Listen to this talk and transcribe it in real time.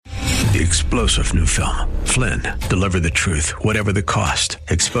The explosive new film, Flynn, deliver the truth, whatever the cost.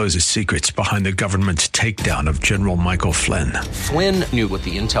 Exposes secrets behind the government's takedown of General Michael Flynn. Flynn knew what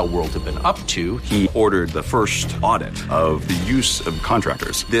the intel world had been up to. He ordered the first audit of the use of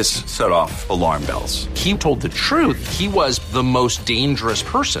contractors. This set off alarm bells. He told the truth. He was the most dangerous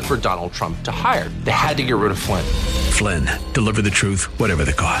person for Donald Trump to hire. They had to get rid of Flynn. Flynn, deliver the truth, whatever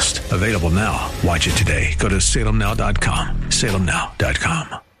the cost. Available now. Watch it today. Go to salemnow.com.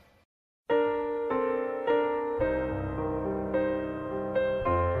 salemnow.com.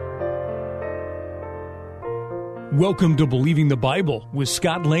 Welcome to Believing the Bible with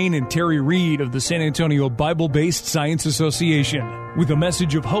Scott Lane and Terry Reed of the San Antonio Bible-Based Science Association, with a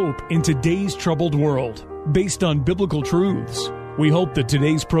message of hope in today's troubled world, based on biblical truths. We hope that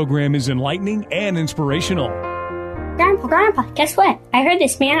today's program is enlightening and inspirational. Grandpa, guess what? I heard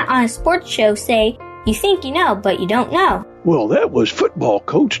this man on a sports show say, "You think you know, but you don't know." Well, that was football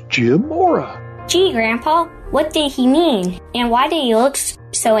coach Jim Mora. Gee, Grandpa, what did he mean? And why did he look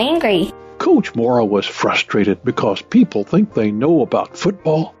so angry? Coach Mora was frustrated because people think they know about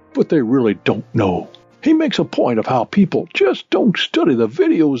football, but they really don't know. He makes a point of how people just don't study the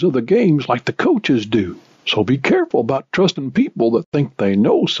videos of the games like the coaches do. So be careful about trusting people that think they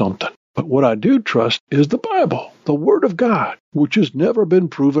know something. But what I do trust is the Bible, the Word of God, which has never been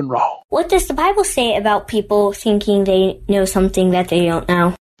proven wrong. What does the Bible say about people thinking they know something that they don't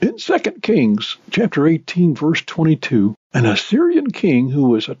know? In 2 Kings, chapter 18, verse 22, an Assyrian king who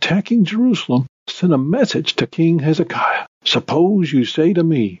was attacking Jerusalem sent a message to King Hezekiah. "Suppose you say to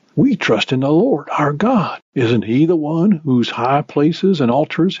me, 'We trust in the Lord our God.' Isn't he the one whose high places and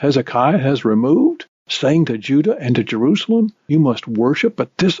altars Hezekiah has removed, saying to Judah and to Jerusalem, 'You must worship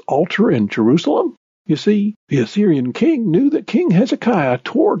at this altar in Jerusalem'?" You see, the Assyrian king knew that King Hezekiah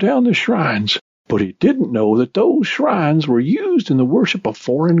tore down the shrines, but he didn't know that those shrines were used in the worship of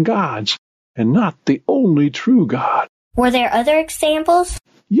foreign gods and not the only true God. Were there other examples?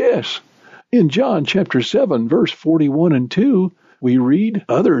 Yes. In John chapter 7, verse 41 and 2, we read,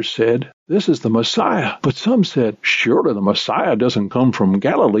 "Others said, 'This is the Messiah.' But some said, 'Surely the Messiah doesn't come from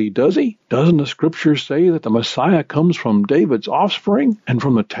Galilee, does he? Doesn't the Scripture say that the Messiah comes from David's offspring and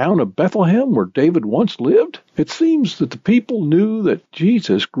from the town of Bethlehem where David once lived?' It seems that the people knew that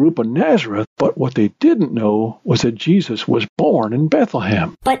Jesus grew up in Nazareth, but what they didn't know was that Jesus was born in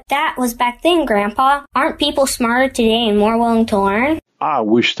Bethlehem." But that was back then, Grandpa. Aren't people smarter today and more willing to learn? I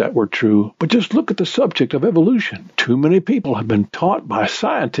wish that were true, but just look at the subject of evolution. Too many people have been taught by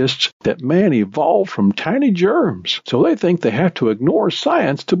scientists that man evolved from tiny germs, so they think they have to ignore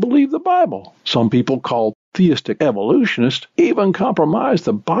science to believe the Bible. Some people called theistic evolutionists even compromise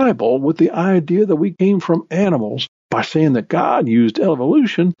the Bible with the idea that we came from animals by saying that God used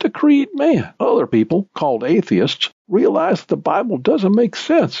evolution to create man. Other people, called atheists, realize that the Bible doesn't make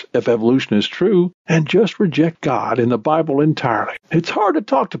sense if evolution is true and just reject God in the Bible entirely. It's hard to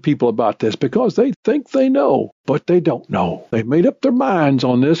talk to people about this because they think they know, but they don't know. They've made up their minds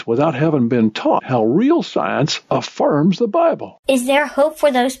on this without having been taught how real science affirms the Bible. Is there hope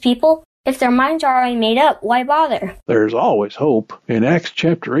for those people? If their minds are already made up, why bother? There's always hope. In Acts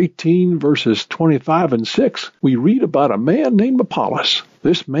chapter 18, verses 25 and 6, we read about a man named Apollos.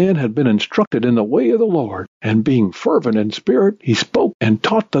 This man had been instructed in the way of the Lord, and being fervent in spirit, he spoke and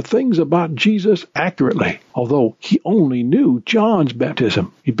taught the things about Jesus accurately. Although he only knew John's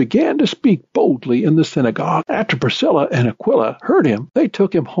baptism, he began to speak boldly in the synagogue. After Priscilla and Aquila heard him, they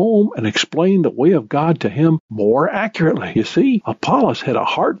took him home and explained the way of God to him more accurately. You see, Apollos had a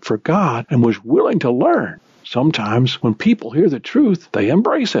heart for God and was willing to learn. Sometimes when people hear the truth, they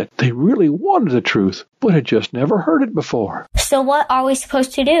embrace it. They really wanted the truth, but had just never heard it before. So what are we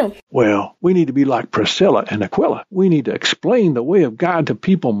supposed to do? Well, we need to be like Priscilla and Aquila. We need to explain the way of God to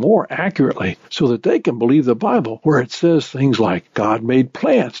people more accurately so that they can believe the Bible, where it says things like, God made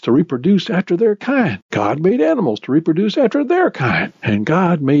plants to reproduce after their kind. God made animals to reproduce after their kind. And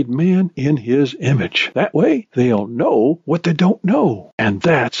God made man in his image. That way, they'll know what they don't know. And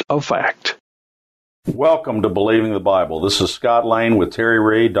that's a fact. Welcome to Believing the Bible. This is Scott Lane with Terry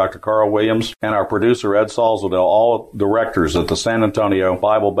Reed, Dr. Carl Williams, and our producer Ed Salzadell, all directors at the San Antonio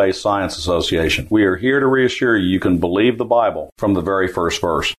Bible-Based Science Association. We are here to reassure you can believe the Bible from the very first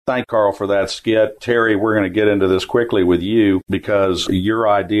verse. Thank Carl for that skit. Terry, we're going to get into this quickly with you because your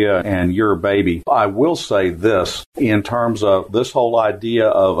idea and your baby. I will say this in terms of this whole idea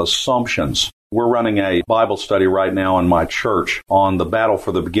of assumptions. We're running a Bible study right now in my church on The Battle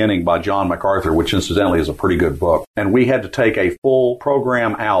for the Beginning by John MacArthur, which incidentally is a pretty good book. And we had to take a full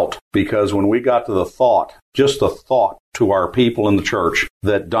program out because when we got to the thought, just the thought to our people in the church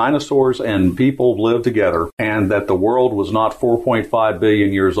that dinosaurs and people lived together and that the world was not 4.5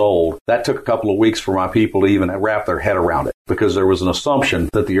 billion years old, that took a couple of weeks for my people to even wrap their head around it because there was an assumption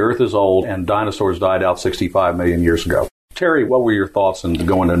that the earth is old and dinosaurs died out 65 million years ago. Terry, what were your thoughts in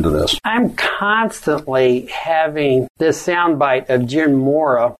going into this? I'm constantly having this soundbite of Jim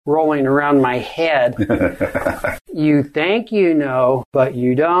Mora rolling around my head. You think you know, but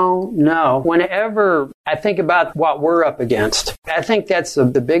you don't know. Whenever I think about what we're up against, I think that's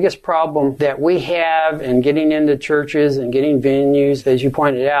the biggest problem that we have in getting into churches and getting venues, as you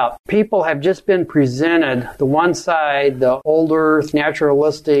pointed out. People have just been presented the one side, the old earth,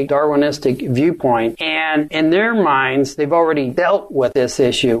 naturalistic, Darwinistic viewpoint, and in their minds, they've already dealt with this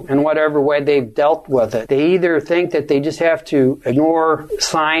issue in whatever way they've dealt with it. They either think that they just have to ignore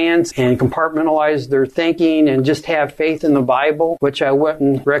science and compartmentalize their thinking and just have faith in the Bible, which I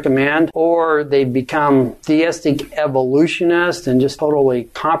wouldn't recommend, or they become theistic evolutionists and just totally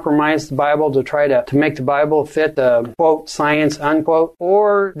compromise the Bible to try to make the Bible fit the quote science unquote,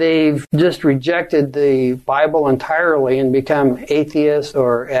 or they've just rejected the Bible entirely and become atheists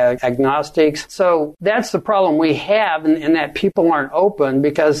or agnostics. So that's the problem we have, and that people aren't open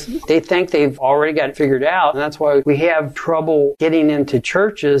because they think they've already got it figured out, and that's why we have trouble getting into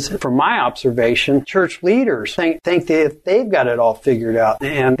churches. From my observation, church leaders think that they've got it all figured out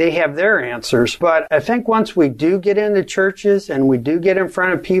and they have their answers. But I think once we do get into churches and we do get in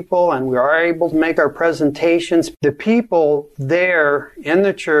front of people and we are able to make our presentations, the people there in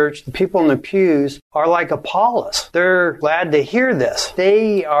the church, the people in the pews, are like Apollos. They're glad to hear this.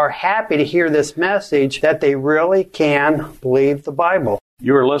 They are happy to hear this message that they really can believe the Bible.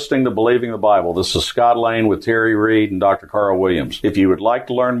 You are listening to Believing the Bible. This is Scott Lane with Terry Reed and Dr. Carl Williams. If you would like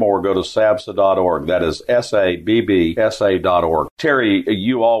to learn more, go to sabsa.org. That is SABBSA.org. Terry,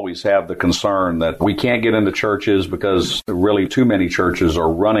 you always have the concern that we can't get into churches because really too many churches are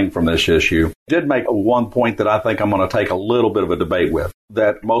running from this issue. You did make one point that I think I'm going to take a little bit of a debate with,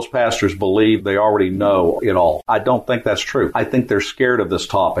 that most pastors believe they already know it all. I don't think that's true. I think they're scared of this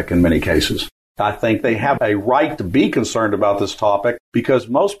topic in many cases. I think they have a right to be concerned about this topic because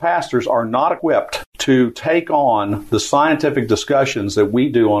most pastors are not equipped to take on the scientific discussions that we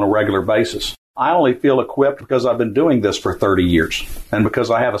do on a regular basis. I only feel equipped because I've been doing this for 30 years and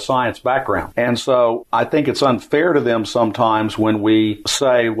because I have a science background. And so I think it's unfair to them sometimes when we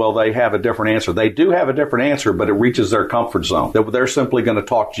say, well, they have a different answer. They do have a different answer, but it reaches their comfort zone, that they're simply going to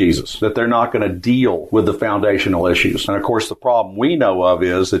talk Jesus, that they're not going to deal with the foundational issues. And of course, the problem we know of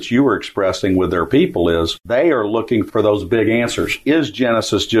is that you were expressing with their people is they are looking for those big answers. Is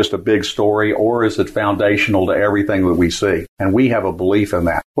Genesis just a big story or is it foundational to everything that we see? And we have a belief in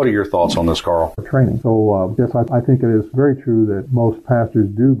that. What are your thoughts on this, Carl? Training. So, yes, I think it is very true that most pastors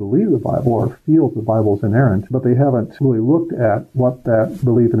do believe the Bible or feel the Bible is inerrant, but they haven't really looked at what that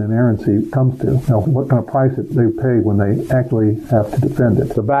belief in inerrancy comes to. You know, what kind of price they pay when they actually have to defend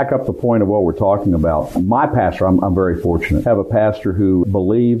it. To back up the point of what we're talking about, my pastor, I'm very fortunate, have a pastor who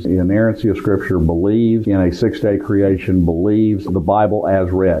believes in inerrancy of Scripture, believes in a 6-day creation, believes the Bible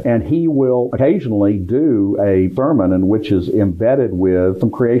as read. And he will occasionally do a sermon in which is embedded with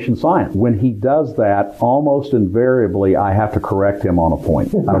some creation science. When he does that, almost invariably, I have to correct him on a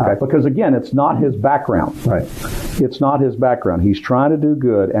point. Okay? Because again, it's not his background. Right. It's not his background. He's trying to do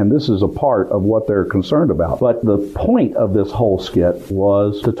good, and this is a part of what they're concerned about. But the point of this whole skit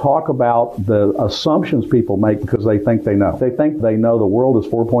was to talk about the assumptions people make because they think they know. They think they know the world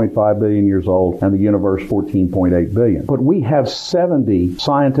is 4.5 billion years old and the universe 14.8 billion. But we have 70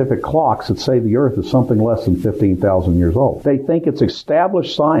 scientific clocks that say the Earth is something less than 15,000 years old. They think it's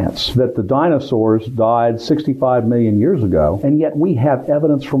established science that the dinosaurs died 65 million years ago, and yet we have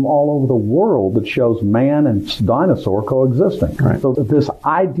evidence from all over the world that shows man and dinosaur coexisting. Right. So this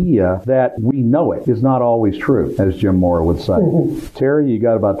idea that we know it is not always true, as Jim Mora would say. Terry, you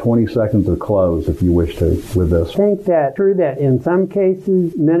got about 20 seconds to close if you wish to with this. I think that true that in some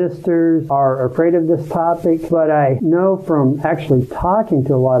cases ministers are afraid of this topic, but I know from actually talking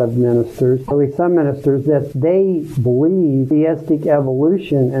to a lot of ministers, at least some ministers, that they believe theistic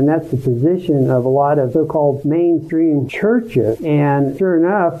evolution, and that's the position of a lot of so-called mainstream churches. And sure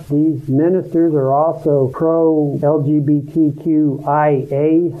enough, these ministers are also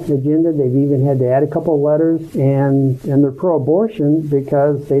pro-LGBTQIA agenda. They've even had to add a couple of letters, and they're pro-abortion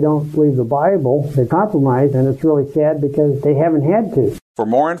because they don't believe the Bible. They compromise, and it's really sad because they haven't had to. For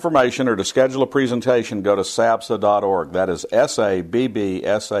more information or to schedule a presentation, go to sabsa.org. That is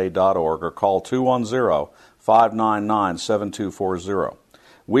sabbsa.org, or call 210-599-7240.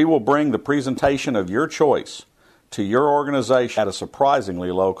 We will bring the presentation of your choice to your organization at a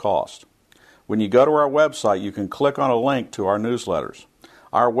surprisingly low cost. When you go to our website, you can click on a link to our newsletters.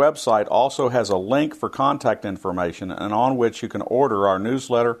 Our website also has a link for contact information, and on which you can order our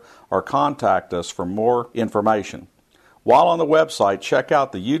newsletter or contact us for more information. While on the website, check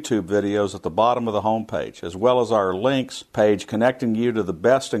out the YouTube videos at the bottom of the homepage, as well as our links page connecting you to the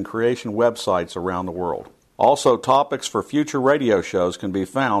best in creation websites around the world. Also, topics for future radio shows can be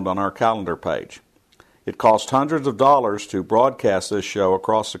found on our calendar page. It costs hundreds of dollars to broadcast this show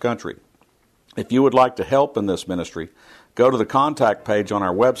across the country. If you would like to help in this ministry, go to the contact page on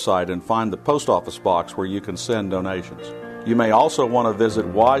our website and find the post office box where you can send donations. You may also want to visit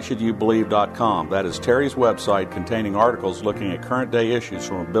whyshouldyoubelieve.com. That is Terry's website containing articles looking at current day issues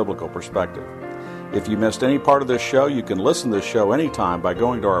from a biblical perspective. If you missed any part of this show, you can listen to this show anytime by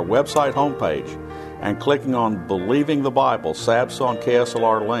going to our website homepage and clicking on Believing the Bible, SABSA on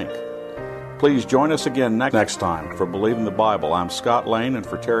KSLR link. Please join us again next time for Believing the Bible. I'm Scott Lane, and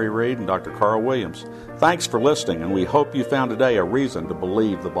for Terry Reed and Dr. Carl Williams, thanks for listening, and we hope you found today a reason to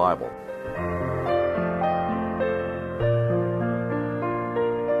believe the Bible.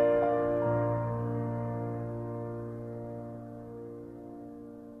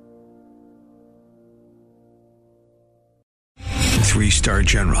 Three-star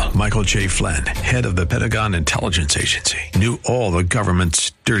General Michael J. Flynn, head of the Pentagon Intelligence Agency, knew all the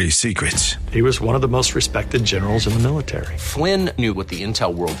government's dirty secrets. He was one of the most respected generals in the military. Flynn knew what the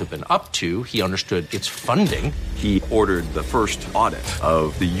intel world had been up to. He understood its funding. He ordered the first audit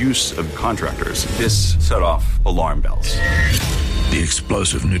of the use of contractors. This set off alarm bells. The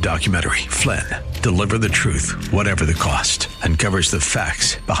explosive new documentary, Flynn, Deliver the Truth, Whatever the Cost, uncovers the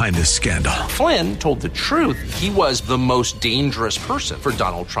facts behind this scandal. Flynn told the truth. He was the most dangerous person for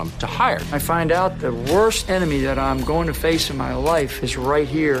Donald Trump to hire. I find out the worst enemy that I'm going to face in my life is right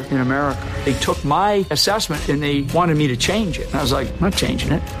here in America. They took my assessment and they wanted me to change it. And I was like, I'm not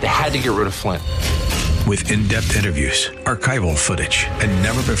changing it. They had to get rid of Flynn. With in-depth interviews, archival footage, and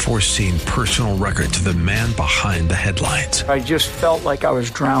never-before-seen personal records of the man behind the headlines. I just felt like I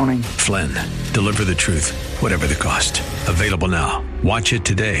was drowning. Flynn, Deliver the Truth, Whatever the Cost. Available now. Watch it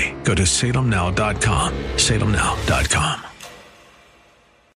today. Go to salemnow.com. salemnow.com.